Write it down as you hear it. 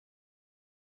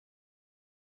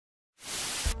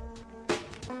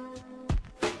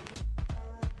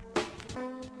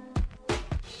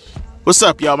What's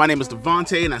up, y'all? My name is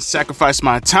Devontae, and I sacrifice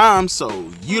my time so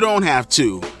you don't have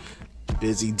to.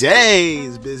 Busy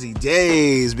days, busy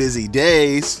days, busy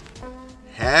days.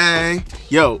 Hey.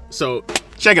 Yo, so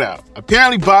check it out.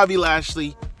 Apparently, Bobby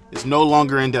Lashley is no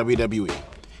longer in WWE.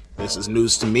 This is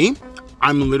news to me.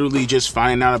 I'm literally just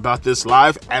finding out about this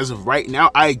live as of right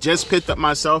now. I just picked up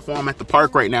my cell phone. I'm at the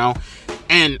park right now,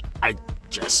 and I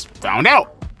just found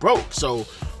out. Bro, so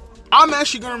I'm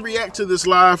actually going to react to this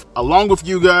live along with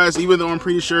you guys, even though I'm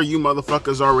pretty sure you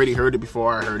motherfuckers already heard it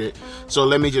before I heard it. So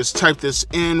let me just type this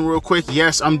in real quick.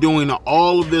 Yes, I'm doing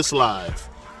all of this live.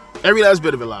 Every last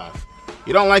bit of it live.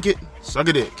 You don't like it? Suck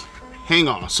a dick. Hang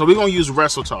on. So we're going to use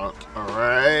Wrestle Talk. All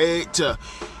right.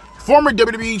 Former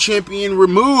WWE champion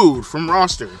removed from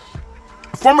roster.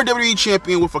 A former WWE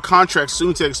champion with a contract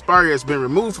soon to expire has been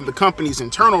removed from the company's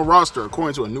internal roster,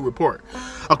 according to a new report.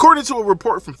 According to a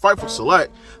report from Fightful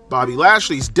Select, Bobby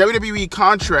Lashley's WWE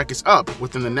contract is up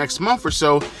within the next month or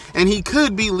so, and he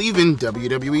could be leaving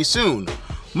WWE soon.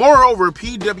 Moreover,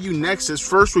 PW Nexus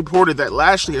first reported that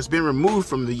Lashley has been removed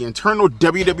from the internal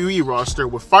WWE roster,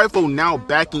 with Fightful now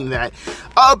backing that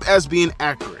up as being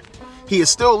accurate. He is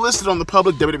still listed on the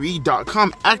public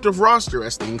WWE.com active roster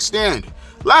as things stand.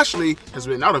 Lashley has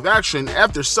been out of action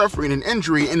after suffering an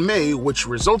injury in May, which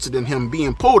resulted in him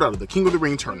being pulled out of the King of the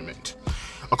Ring tournament.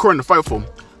 According to Fightful,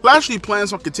 Lashley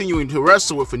plans on continuing to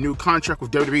wrestle if a new contract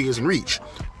with WWE is in reach.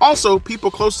 Also,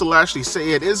 people close to Lashley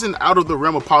say it isn't out of the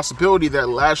realm of possibility that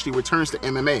Lashley returns to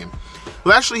MMA.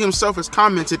 Lashley himself has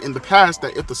commented in the past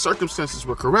that if the circumstances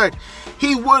were correct,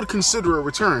 he would consider a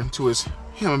return to his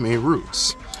MMA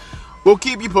roots. We'll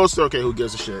keep you posted. Okay, who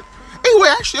gives a shit? Anyway,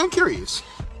 actually, I'm curious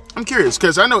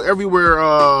because I know everywhere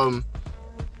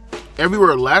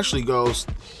Lashley goes,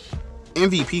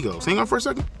 MVP goes. Hang on for a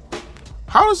second.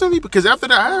 How does MVP? Because after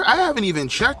that, I haven't even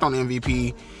checked on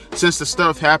MVP since the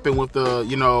stuff happened with the,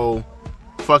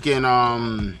 fucking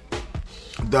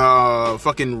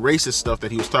racist stuff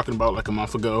that he was talking about like a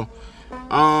month ago.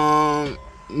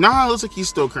 Nah, it looks like he's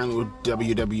still currently with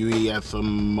WWE at the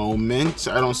moment.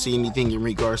 I don't see anything in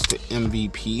regards to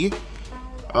MVP.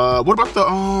 What about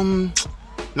the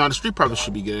the Street Profits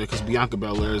should be good because Bianca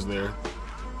Belair is there.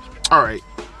 All right.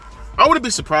 I wouldn't be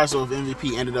surprised though if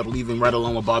MVP ended up leaving right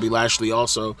along with Bobby Lashley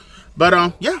also.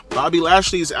 But yeah, Bobby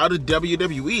Lashley is out of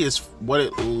WWE is what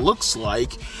it looks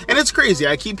like. And it's crazy.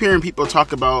 I keep hearing people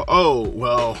talk about, oh,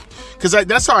 well, because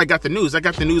that's how I got the news. I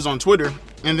got the news on Twitter.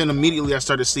 And then immediately I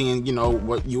started seeing,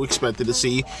 what you expected to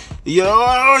see. He's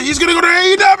going to go to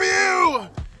AEW.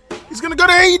 He's going to go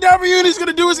to AEW and he's going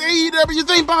to do his AEW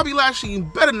thing. Bobby Lashley, you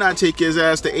better not take his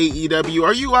ass to AEW.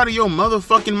 Are you out of your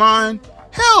motherfucking mind?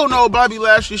 Hell no, Bobby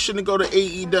Lashley shouldn't go to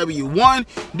AEW. One,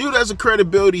 dude has a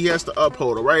credibility he has to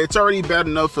uphold, all right? It's already bad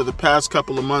enough for the past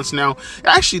couple of months now.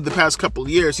 Actually, the past couple of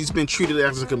years, he's been treated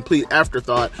as a complete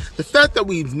afterthought. The fact that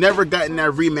we've never gotten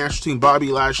that rematch between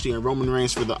Bobby Lashley and Roman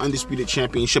Reigns for the Undisputed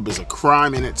Championship is a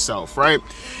crime in itself, right?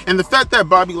 And the fact that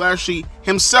Bobby Lashley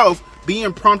himself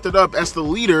being prompted up as the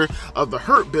leader of the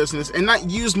Hurt Business and not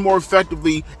used more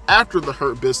effectively after the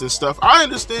Hurt Business stuff. I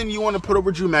understand you want to put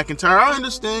over Drew McIntyre. I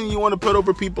understand you want to put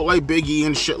over people like Big E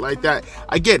and shit like that.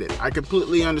 I get it. I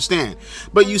completely understand.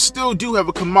 But you still do have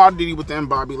a commodity within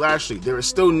Bobby Lashley. There is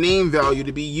still name value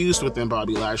to be used within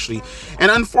Bobby Lashley. And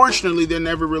unfortunately, they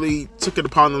never really took it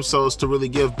upon themselves to really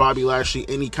give Bobby Lashley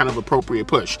any kind of appropriate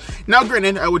push. Now,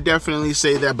 granted, I would definitely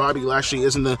say that Bobby Lashley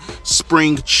isn't a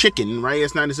spring chicken, right?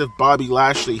 It's not as if Bobby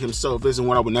Lashley himself isn't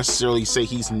what I would necessarily say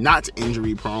he's not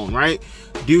injury prone, right?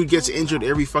 Dude gets injured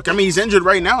every he's injured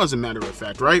right now as a matter of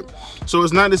fact, right? So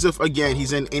it's not as if, again,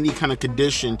 he's in any kind of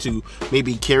condition to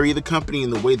maybe carry the company in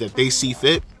the way that they see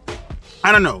fit.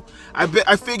 I don't know. I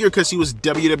figure because he was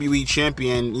WWE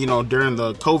champion, during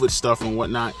the COVID stuff and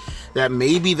whatnot, that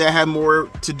maybe that had more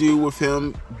to do with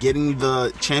him getting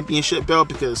the championship belt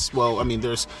because, well, I mean,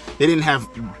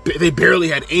 they barely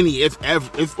had any, if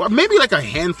maybe like a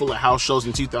handful of house shows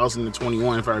in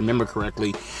 2021, if I remember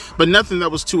correctly, but nothing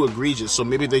that was too egregious. So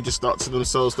maybe they just thought to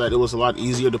themselves that it was a lot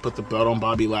easier to put the belt on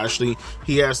Bobby Lashley.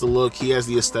 He has the look, he has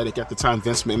the aesthetic at the time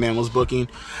Vince McMahon was booking.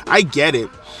 I get it,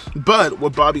 but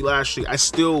with Bobby Lashley, I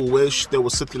still wish there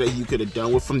was something that you could have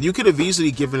done with him. You could have easily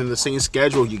given him the same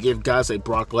schedule you gave guys like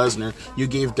Brock Lesnar. You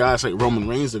gave guys like Roman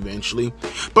Reigns eventually.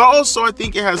 But also, I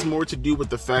think it has more to do with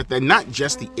the fact that not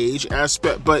just the age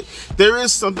aspect, but there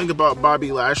is something about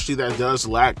Bobby Lashley that does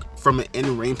lack from an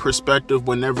in-ring perspective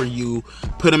whenever you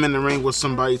put him in the ring with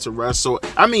somebody to wrestle.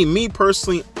 I mean, me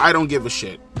personally, I don't give a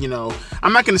shit. You know,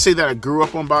 I'm not going to say that I grew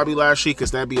up on Bobby Lashley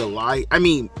because that'd be a lie. I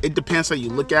mean, it depends how you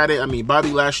look at it. I mean,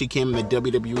 Bobby Lashley came in the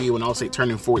WWE when I was like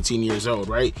turning 14 years old,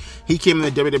 right? He came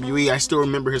in the WWE. I still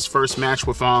remember his first match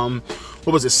with, what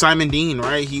was it, Simon Dean,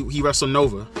 right? He wrestled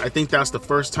Nova. I think that's the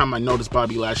first time I noticed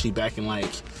Bobby Lashley back in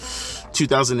like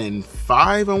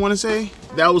 2005, I want to say.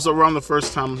 That was around the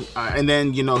first time. And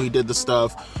then, you know, he did the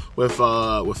stuff with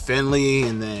Finley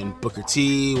and then Booker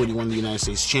T when he won the United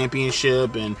States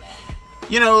Championship, and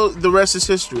you know, the rest is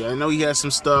history. I know he has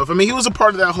some stuff. I mean, he was a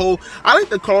part of that whole, I like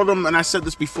to call them, and I said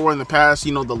this before in the past,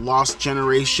 you know, the lost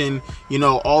generation, you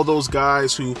know, all those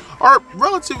guys who are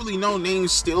relatively known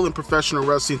names still in professional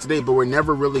wrestling today, but were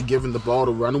never really given the ball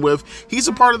to run with. He's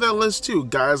a part of that list too.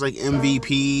 Guys like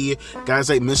MVP, guys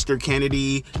like Mr.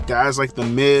 Kennedy, guys like The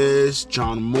Miz,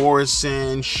 John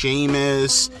Morrison,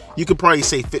 Sheamus. You could probably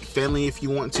say Fit Finley if you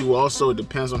want to. Also, it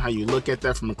depends on how you look at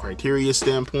that from a criteria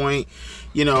standpoint,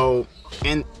 you know.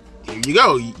 And here you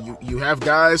go. You have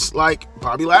guys like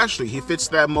Bobby Lashley. He fits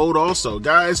that mold also.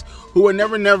 Guys who were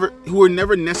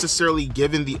never necessarily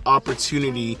given the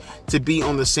opportunity to be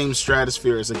on the same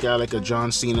stratosphere as a guy like a John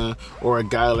Cena or a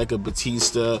guy like a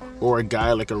Batista or a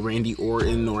guy like a Randy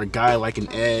Orton or a guy like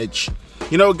an Edge.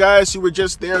 You know, guys who were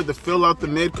just there to fill out the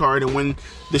mid-card, and when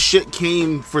the shit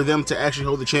came for them to actually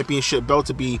hold the championship belt,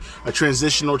 to be a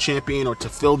transitional champion or to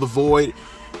fill the void,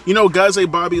 you know, guys like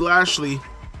Bobby Lashley,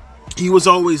 he was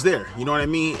always there, you know what I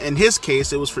mean? In his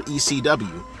case, it was for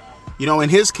ECW. You know, in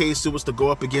his case, it was to go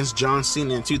up against John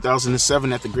Cena in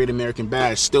 2007 at the Great American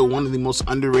Bash. Still one of the most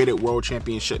underrated World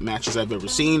Championship matches I've ever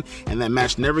seen, and that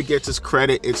match never gets its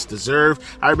credit it's deserved.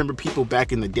 I remember people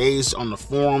back in the days, on the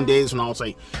forum days, when I was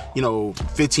like, you know,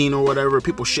 15 or whatever,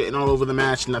 people shitting all over the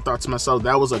match, and I thought to myself,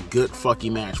 that was a good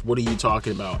fucking match. What are you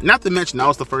talking about? Not to mention, that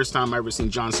was the first time I ever seen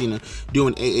John Cena do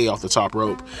an AA off the top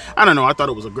rope. I don't know, I thought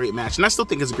it was a great match, and I still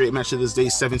think it's a great match to this day,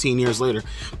 17 years later.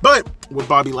 But with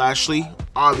Bobby Lashley,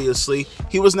 obviously,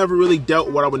 he was never really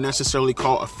dealt what I would necessarily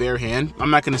call a fair hand. I'm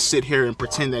not going to sit here and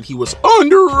pretend that he was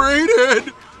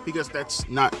underrated, because that's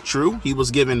not true. He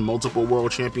was given multiple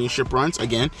world championship runs.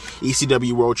 Again,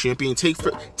 ECW world champion. Take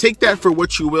that for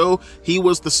what you will. He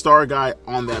was the star guy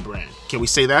on that brand. Can we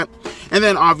say that? And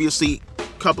then obviously, a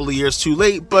couple of years too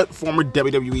late, but former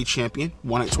WWE champion,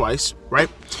 won it twice, right?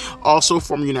 Also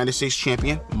former United States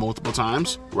champion multiple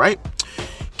times, right?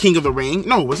 King of the Ring.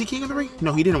 No, was he King of the Ring?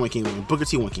 No, he didn't win King of the Ring. Booker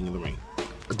T won King of the Ring.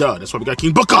 Duh, that's why we got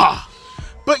King Booker.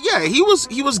 But yeah, he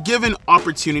was given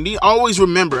opportunity. Always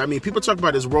remember, I mean, people talk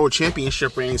about his world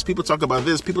championship reigns, people talk about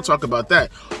this, people talk about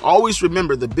that. Always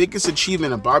remember, the biggest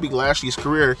achievement of Bobby Lashley's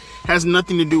career has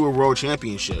nothing to do with world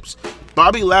championships.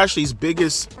 Bobby Lashley's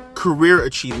biggest career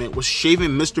achievement was shaving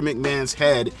Mr. McMahon's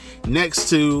head next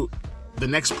to the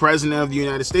next president of the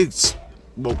United States.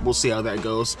 We'll see how that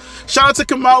goes. Shout out to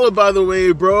Kamala, by the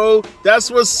way, bro.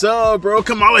 That's what's up, bro.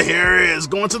 Kamala Harris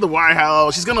going to the White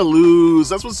House. She's gonna lose.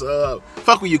 That's what's up.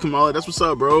 Fuck with you, Kamala. That's what's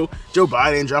up, bro. Joe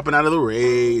Biden dropping out of the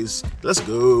race. Let's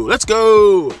go. Let's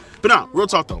go. But no, real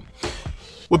talk though.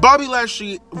 With Bobby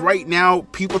Lashley right now,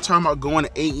 people talking about going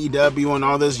to AEW and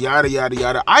all this, yada, yada,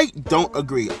 yada. I don't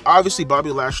agree. Obviously,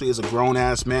 Bobby Lashley is a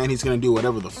grown-ass man. He's going to do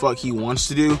whatever the fuck he wants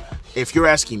to do. If you're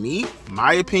asking me,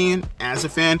 my opinion as a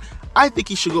fan, I think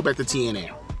he should go back to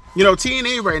TNA. You know,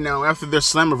 TNA right now, after their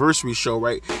Slammiversary show,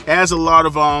 right, it has a lot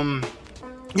of,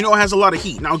 you know, it has a lot of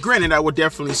heat. Now, granted, I would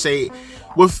definitely say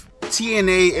with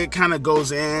TNA, it kind of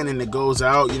goes in and it goes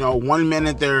out. You know, 1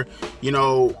 minute they're, you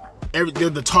know, they're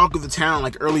the talk of the town,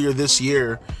 like earlier this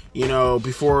year, you know,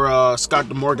 before Scott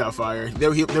D'Amore got fired. They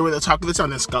were the talk of the town.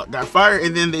 Then Scott got fired,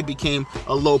 and then they became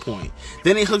a low point.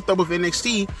 Then they hooked up with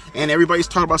NXT, and everybody's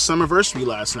talking about Summerversary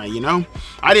last night, you know?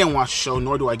 I didn't watch the show,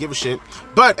 nor do I give a shit.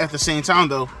 But at the same time,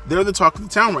 though, they're the talk of the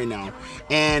town right now.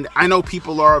 And I know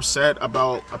people are upset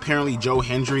about, apparently, Joe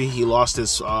Hendry. He lost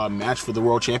his match for the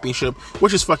World Championship,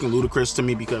 which is fucking ludicrous to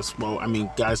me because, well, I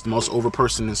mean, guy's the most over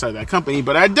person inside that company.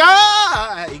 But I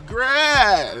digress.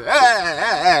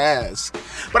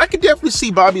 But I could definitely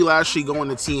see Bobby Lashley going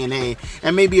to TNA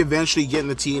and maybe eventually getting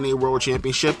the TNA World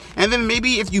Championship. And then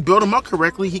maybe if you build him up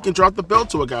correctly, he can drop the belt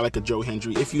to a guy like a Joe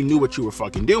Hendry if you knew what you were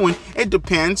fucking doing. It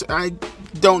depends. I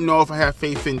don't know if I have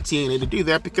faith in TNA to do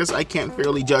that because I can't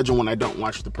fairly judge him when I don't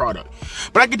watch the product.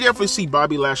 But I could definitely see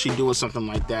Bobby Lashley doing something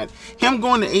like that. Him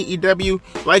going to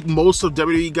AEW, like most of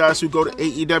WWE guys who go to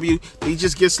AEW, he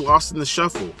just gets lost in the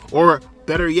shuffle. Or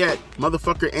better yet,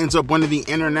 motherfucker ends up winning the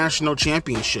International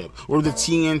Championship, or the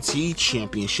TNT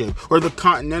Championship, or the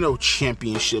Continental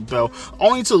Championship belt,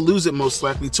 only to lose it most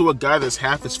likely to a guy that's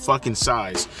half his fucking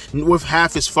size, with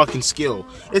half his fucking skill.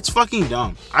 It's fucking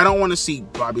dumb. I don't want to see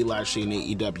Bobby Lashley in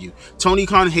AEW. Tony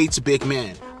Khan hates big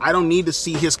men. I don't need to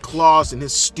see his claws and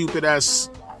his stupid ass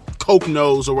coke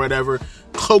nose or whatever,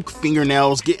 coke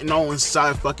fingernails getting all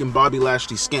inside fucking Bobby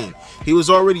Lashley's skin. He was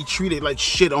already treated like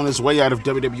shit on his way out of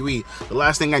WWE. The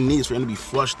last thing I need is for him to be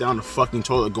flushed down the fucking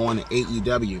toilet going to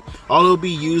AEW. All he'll be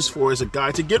used for is a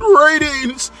guy to get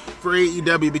ratings for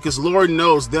AEW, because Lord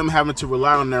knows them having to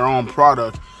rely on their own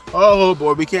product. Oh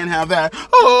boy, we can't have that.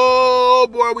 Oh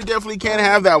boy, we definitely can't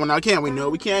have that one now, can't we? No,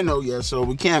 we can't. No, yes, so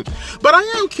we can't. But I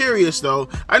am curious though.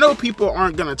 I know people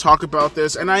aren't going to talk about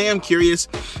this, and I am curious.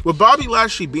 With Bobby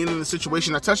Lashley being in the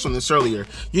situation, I touched on this earlier,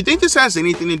 you think this has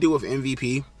anything to do with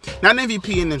MVP? Not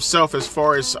MVP in himself as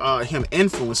far as him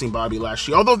influencing Bobby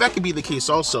Lashley, although that could be the case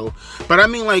also. But I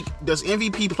mean, like, does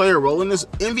MVP play a role in this?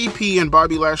 MVP and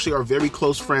Bobby Lashley are very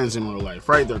close friends in real life,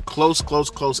 right? They're close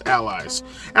allies.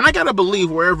 And I gotta believe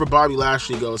wherever Bobby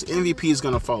Lashley goes, MVP is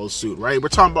gonna follow suit, right? We're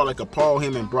talking about like a Paul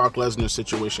Heyman, Brock Lesnar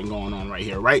situation going on right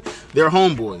here, right? They're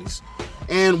homeboys.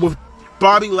 And with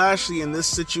Bobby Lashley in this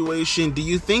situation, do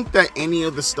you think that any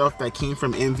of the stuff that came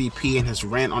from MVP and his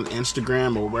rant on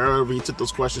Instagram or wherever he took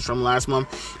those questions from last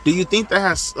month, do you think that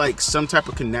has like some type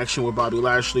of connection with Bobby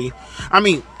Lashley? I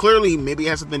mean, clearly maybe it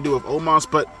has something to do with Omos,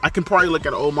 but I can probably look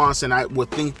at Omos and I would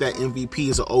think that MVP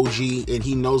is an OG and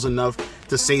he knows enough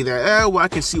to say that, well, I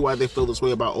can see why they feel this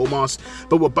way about Omos.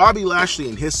 But with Bobby Lashley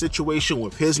in his situation,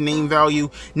 with his name value,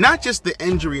 not just the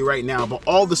injury right now, but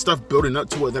all the stuff building up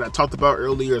to it that I talked about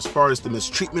earlier as far as the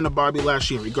mistreatment of Bobby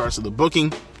Lashley in regards to the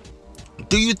booking,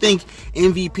 do you think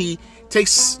MVP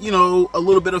takes, a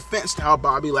little bit of offense to how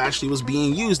Bobby Lashley was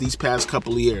being used these past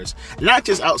couple of years? Not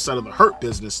just outside of the Hurt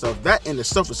Business stuff, that in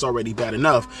itself is already bad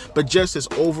enough, but just his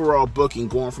overall booking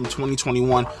going from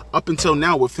 2021 up until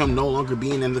now with him no longer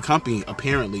being in the company,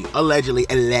 apparently, allegedly.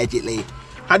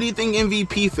 How do you think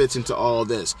MVP fits into all of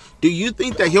this? Do you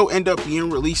think that he'll end up being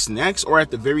released next, or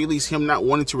at the very least him not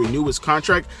wanting to renew his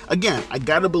contract? Again, I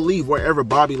gotta believe wherever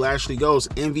Bobby Lashley goes,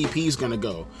 MVP is gonna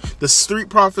go. The Street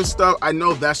Profits stuff, I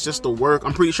know that's just the work.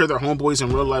 I'm pretty sure they're homeboys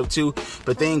in real life too,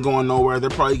 but they ain't going nowhere. They're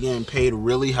probably getting paid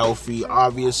really healthy.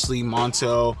 Obviously,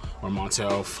 Montel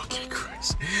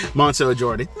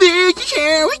Jordan.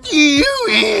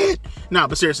 Nah,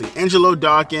 but seriously, Angelo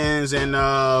Dawkins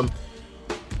and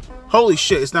holy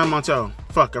shit, it's not Montel.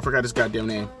 Fuck, I forgot his goddamn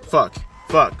name. Fuck.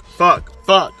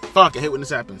 I hate when this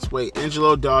happens. Wait,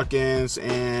 Angelo Dawkins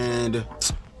and...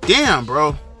 Damn,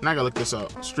 bro. Now I gotta look this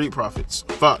up. Street Profits.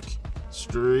 Fuck.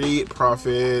 Street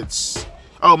Profits.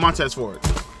 Oh, Montez Ford.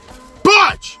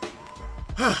 Botch!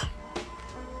 Yeah,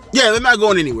 they're not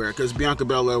going anywhere because Bianca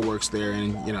Belair works there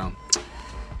and,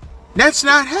 that's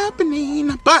not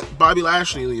happening. But Bobby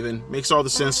Lashley leaving makes all the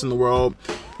sense in the world.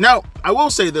 Now, I will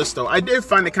say this, though. I did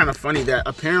find it kind of funny that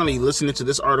apparently, listening to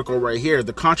this article right here,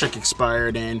 the contract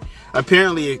expired, and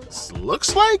apparently it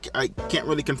looks like, I can't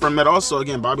really confirm that also,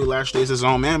 again, Bobby Lashley is his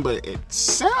own man, but it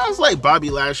sounds like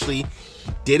Bobby Lashley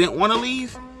didn't want to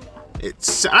leave.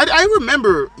 I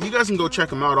remember, you guys can go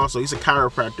check him out also. He's a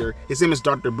chiropractor. His name is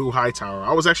Dr. Boo Hightower.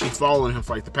 I was actually following him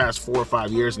for like the past 4 or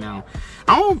 5 years now.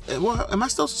 Am I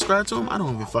still subscribed to him? I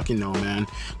don't even fucking know, man.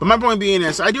 But my point being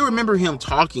is, I do remember him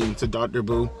talking to Dr.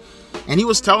 Boo, and he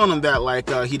was telling him that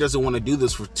like he doesn't want to do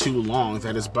this for too long,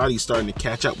 that his body's starting to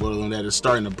catch up with him, that it's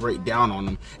starting to break down on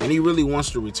him, and he really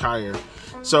wants to retire.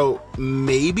 So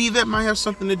maybe that might have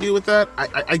something to do with that.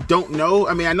 I don't know.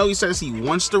 I mean, I know he says he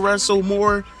wants to wrestle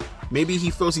more. Maybe he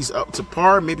feels he's up to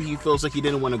par. Maybe he feels like he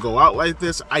didn't want to go out like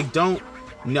this. I don't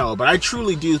know. But I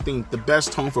truly do think the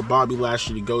best home for Bobby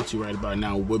Lashley to go to right about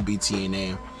now would be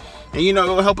TNA. And,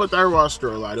 it'll help with that roster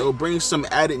a lot. It'll bring some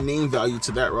added name value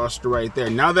to that roster right there.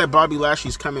 Now that Bobby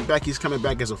Lashley's coming back, he's coming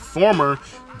back as a former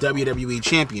WWE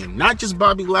champion. Not just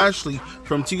Bobby Lashley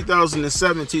from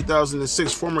 2007,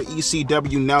 2006, former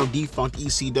ECW, now defunct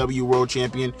ECW world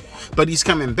champion. But he's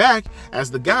coming back as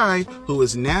the guy who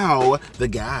is now the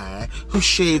guy who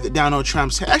shaved Donald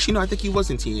Trump's head. Actually, no, I think he was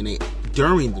in TNA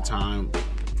during the time.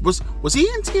 Was he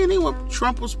in TNA when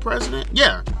Trump was president?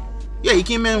 Yeah, he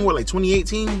came in, like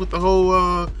 2018 with the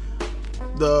whole,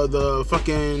 the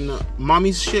fucking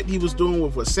mommy shit he was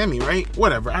doing with Sammy, right?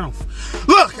 Whatever, I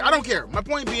don't care. My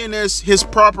point being is, his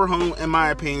proper home, in my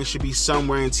opinion, should be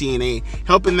somewhere in TNA,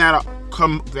 helping that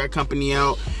company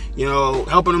out,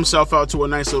 helping himself out to a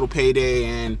nice little payday,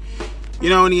 and, in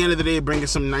the end of the day, bringing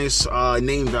some nice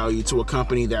name value to a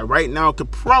company that right now could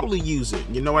probably use it.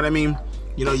 You know what I mean?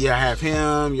 You have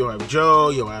him, you'll have Joe,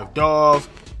 you'll have Dolph,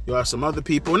 You have some other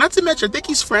people. Not to mention, I think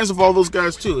he's friends with all those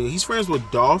guys too. He's friends with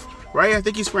Dolph, right? I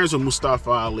think he's friends with Mustafa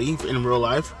Ali in real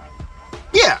life.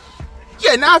 Yeah.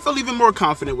 Yeah, now I feel even more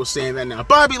confident with saying that now.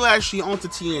 Bobby Lashley onto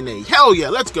TNA. Hell yeah,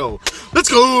 let's go. Let's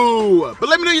go. But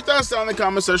let me know your thoughts down in the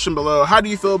comment section below. How do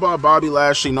you feel about Bobby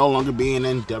Lashley no longer being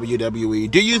in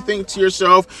WWE? Do you think to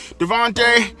yourself,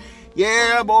 Devontae,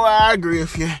 yeah, boy, I agree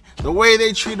with you. The way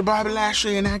they treated Bobby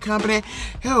Lashley in that company,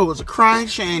 hell, it was a crying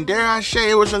shame. Dare I say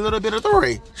it was a little bit of the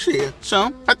Ray shit.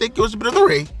 Some, I think it was a bit of the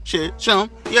Ray shit. Some,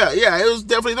 yeah, it was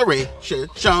definitely the Ray shit.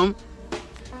 Some.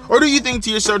 Or do you think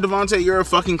to yourself, Devontae, you're a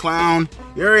fucking clown,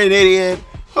 you're an idiot,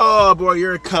 oh boy,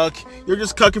 you're a cuck, you're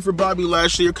just cucking for Bobby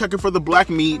Lashley, you're cucking for the black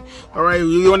meat, alright,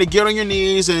 you want to get on your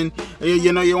knees and,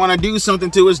 you know, you want to do something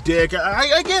to his dick.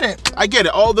 I get it,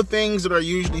 all the things that are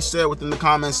usually said within the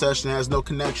comment section has no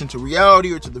connection to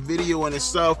reality or to the video in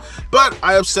itself, but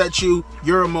I upset you,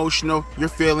 you're emotional, your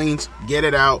feelings, get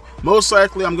it out. Most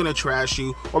likely I'm going to trash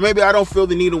you, or maybe I don't feel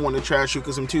the need to want to trash you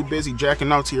because I'm too busy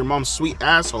jacking out to your mom's sweet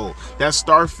asshole. That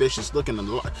starfish is looking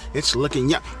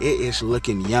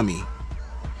yummy.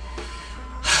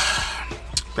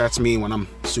 That's me when I'm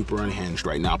super unhinged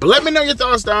right now. But let me know your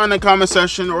thoughts down in the comment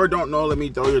section, or don't know, let me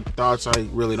know your thoughts. I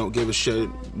really don't give a shit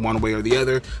one way or the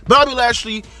other. Bobby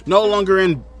Lashley no longer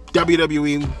in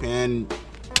WWE, and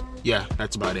yeah,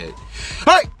 that's about it.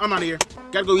 Alright, I'm out of here.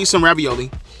 Gotta go eat some ravioli.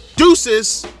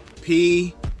 Deuces.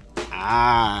 P.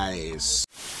 Eyes.